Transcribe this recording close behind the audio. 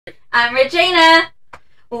I'm Regina.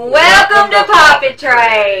 Welcome to Poppin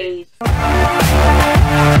Trays.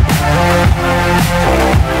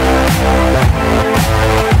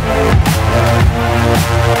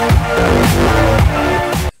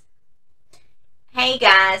 Hey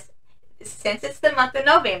guys, since it's the month of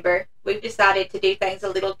November, we've decided to do things a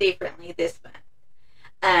little differently this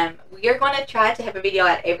month. We are going to try to have a video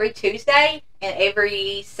out every Tuesday and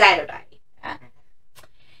every Saturday.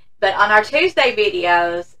 But on our Tuesday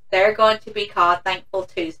videos, they're going to be called Thankful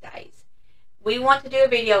Tuesdays. We want to do a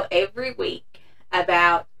video every week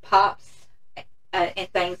about pops and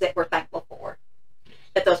things that we're thankful for,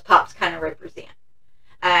 that those pops kind of represent.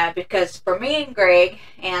 Because for me and Greg,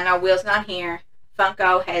 and I know Will's not here,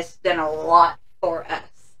 Funko has done a lot for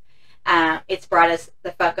us. It's brought us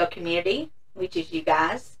the Funko community, which is you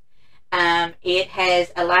guys. It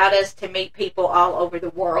has allowed us to meet people all over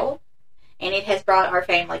the world, and it has brought our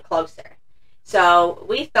family closer. So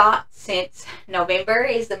we thought, since November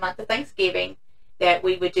is the month of Thanksgiving, that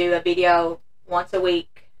we would do a video once a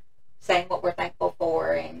week saying what we're thankful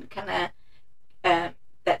for and kind of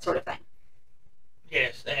that sort of thing.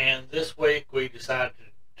 Yes, and this week we decided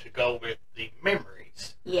to go with the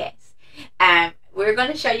memories. Yes. We're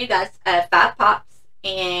going to show you guys 5 pops,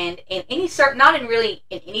 and in any certain, not in really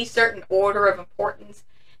in any certain order of importance,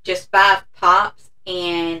 just 5 pops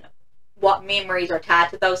and what memories are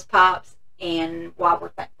tied to those pops and why we're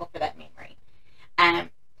thankful for that memory.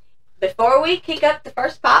 Before we kick up the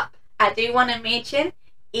first pop, I do want to mention,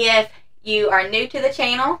 if you are new to the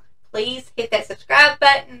channel, please hit that subscribe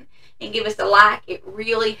button and give us a like. It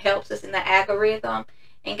really helps us in the algorithm.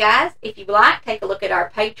 And guys, if you like, take a look at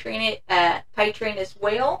our Patreon as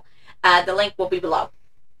well. The link will be below.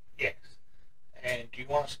 Yes. And do you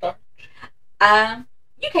want to start?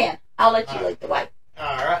 You can. I'll let you lead the way.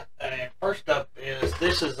 Alright, and first up is,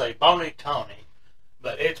 this is a Bony Tony,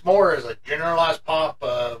 but it's more as a generalized pop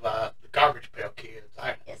of the Garbage Pail Kids.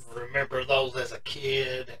 I remember those as a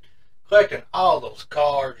kid, and collecting all those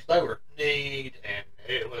cards. They were neat, and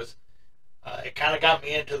it was, it kind of got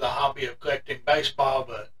me into the hobby of collecting baseball,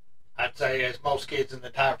 but I'd say, as most kids in the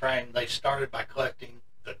time frame, they started by collecting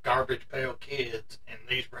the Garbage Pail Kids, and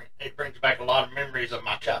it brings back a lot of memories of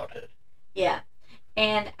my childhood. Yeah.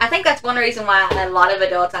 And I think that's one reason why a lot of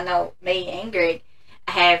adults, I know me and Greg,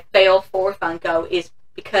 have fell for Funko, is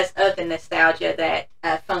because of the nostalgia that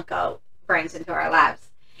Funko brings into our lives.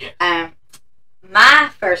 Yes. My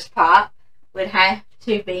first pop would have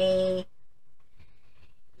to be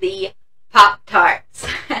the Pop-Tarts.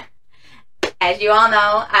 As you all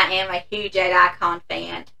know, I am a huge Ed Icon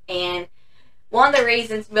fan, and one of the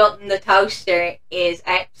reasons Milton the Toaster is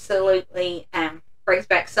absolutely brings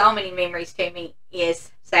back so many memories to me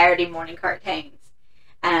is Saturday morning cartoons.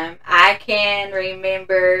 I can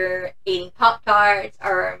remember eating Pop-Tarts,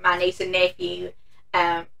 or my niece and nephew,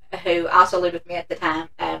 who also lived with me at the time,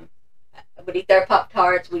 would eat their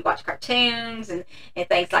Pop-Tarts. We'd watch cartoons and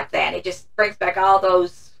things like that. It just brings back all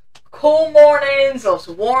those cool mornings, those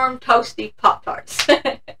warm, toasty Pop-Tarts.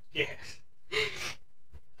 Yes.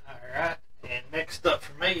 Alright, and next up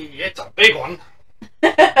for me, it's a big one.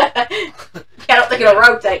 I don't think it'll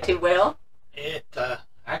rotate too well. It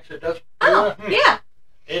actually does. Oh, yeah.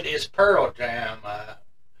 It is Pearl Jam.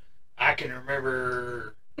 I can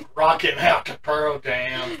remember rocking out to Pearl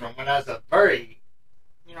Jam from when I was a very,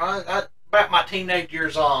 about my teenage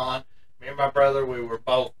years on. Me and my brother, we were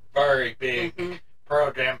both very big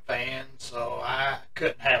Pearl Jam fans, so I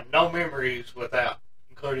couldn't have no memories without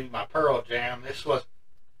including my Pearl Jam.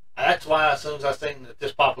 That's why, as soon as I seen that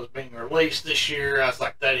this pop was being released this year, I was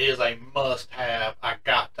like, that is a must-have. I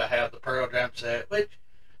got to have the Pearl Jam set, which,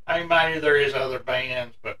 I mean, mind you, there is other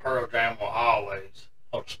bands, but Pearl Jam will always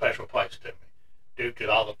hold a special place to me due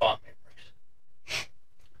to all the fun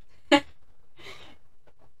memories.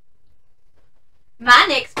 My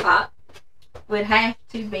next pop would have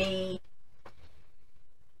to be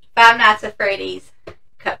Five Nights at Freddy's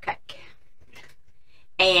Cupcake.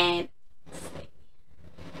 And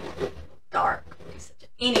dark.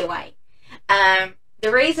 Anyway,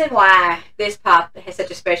 the reason why this pop has such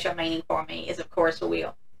a special meaning for me is, of course,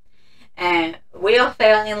 Will. Will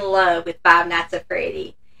fell in love with Five Nights at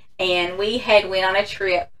Freddy, and we had went on a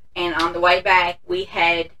trip, and on the way back, we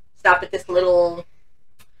had stopped at this little,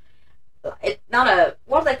 what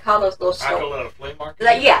do they call those little stores? Like a little flea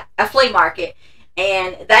market? Yeah, a flea market,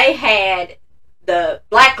 and they had the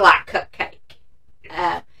Black Light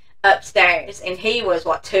Cupcake upstairs, and he was,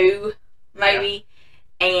 what, 2? Maybe,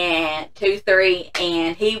 and 2, 3,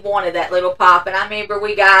 and he wanted that little pop, and I remember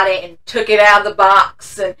we got it and took it out of the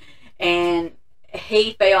box, and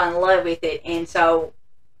he fell in love with it, and so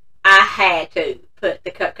I had to put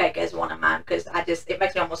the cupcake as one of mine because it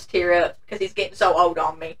makes me almost tear up because he's getting so old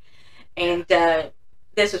on me. And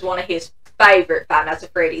this was one of his favorite Five Nights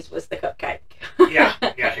at Freddy's was the cupcake. Yeah,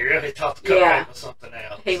 he really thought the cupcake was something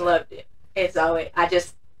else. He loved it. And so I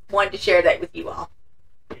just wanted to share that with you all.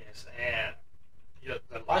 Yes, and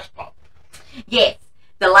the last pop. Yes,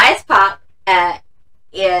 the last pop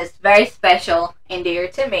is very special and dear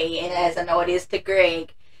to me, and as I know it is to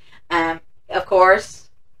Greg. Of course,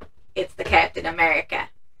 it's the Captain America.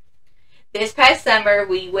 This past summer,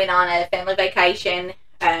 we went on a family vacation,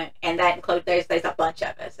 and that included there's a bunch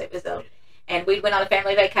of us. And we went on a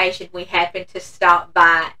family vacation. We happened to stop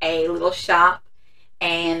by a little shop,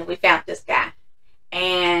 and we found this guy,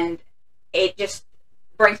 and it just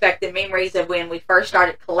brings back the memories of when we first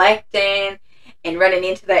started collecting and running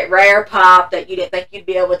into that rare pop that you didn't think you'd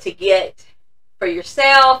be able to get for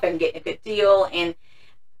yourself and getting a good deal. And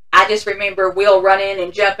I just remember Will running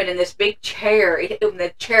and jumping in this big chair.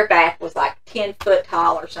 The chair back was like 10 foot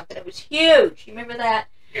tall or something. It was huge. You remember that?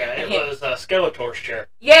 Yeah, it was a Skeletor's chair.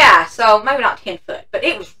 Yeah, so maybe not 10 foot, but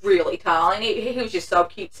it was really tall. And he was just so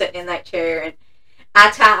cute sitting in that chair. And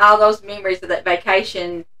I tie all those memories of that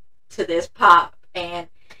vacation to this pop. And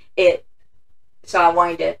so I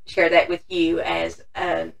wanted to share that with you as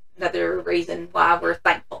another reason why we're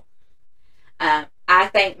thankful. I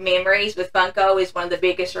think memories with Funko is one of the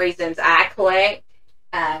biggest reasons I collect.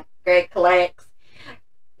 Greg collects.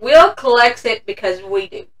 Will collects it because we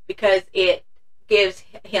do. Because it gives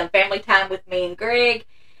him family time with me and Greg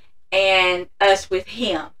and us with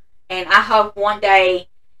him. And I hope one day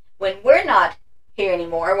when we're not here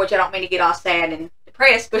anymore, which I don't mean to get all sad and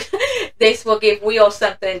depressed, but this will give Will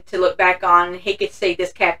something to look back on. He could see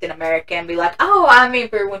this Captain America and be like, oh, I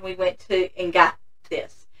remember when we went to and got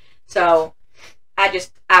this. So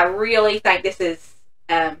I really think this is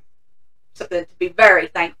something to be very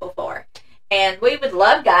thankful for. And we would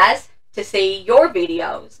love, guys, to see your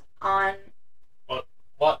videos on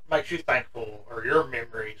what makes you thankful or your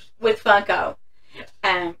memories with Funko. Yes.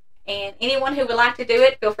 And anyone who would like to do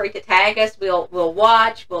it, feel free to tag us. We'll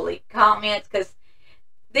watch. We'll leave comments because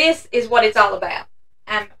this is what it's all about.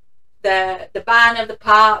 The buying of the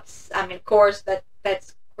pops. I mean, of course,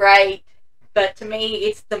 that's great. But to me,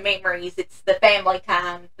 it's the memories. It's the family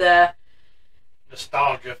time. The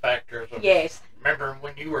nostalgia factors. Yes. Remembering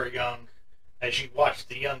when you were young, as you watched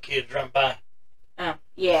the young kids run by.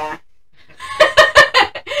 Yeah.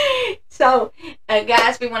 So,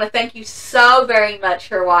 guys, we want to thank you so very much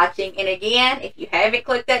for watching. And again, if you haven't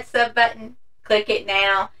clicked that sub button, click it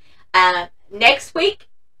now. Next week,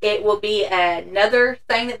 it will be another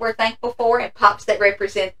thing that we're thankful for and pops that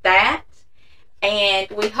represent that.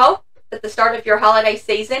 And we hope that the start of your holiday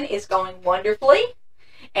season is going wonderfully.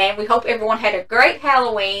 And we hope everyone had a great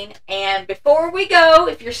Halloween. And before we go,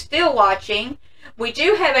 if you're still watching, we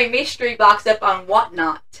do have a mystery box up on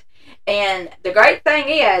Whatnot. And the great thing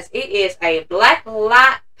is, it is a black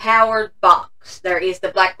light powered box. There is the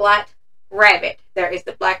black light rabbit. There is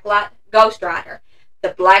the black light Ghost Rider. The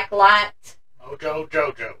black light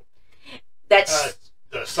Jojo. That's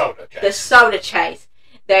the soda chase. The soda chase.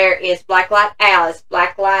 There is black light Alice.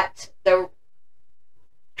 Black light the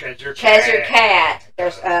Cheshire Cat.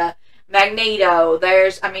 There's Magneto.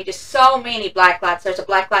 There's just so many black lights. There's a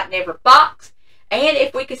black light in every box. And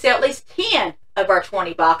if we could sell at least 10 of our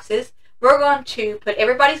 20 boxes, we're going to put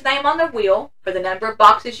everybody's name on the wheel for the number of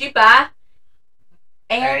boxes you buy.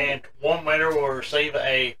 And one winner will receive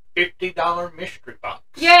a $50 mystery box.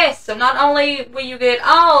 Yes, so not only will you get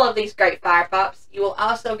all of these great Fire Pops, you will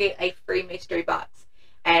also get a free mystery box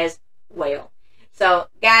as well. So,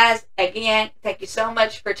 guys, again, thank you so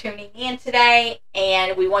much for tuning in today.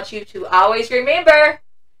 And we want you to always remember,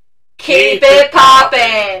 keep it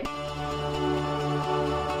poppin'!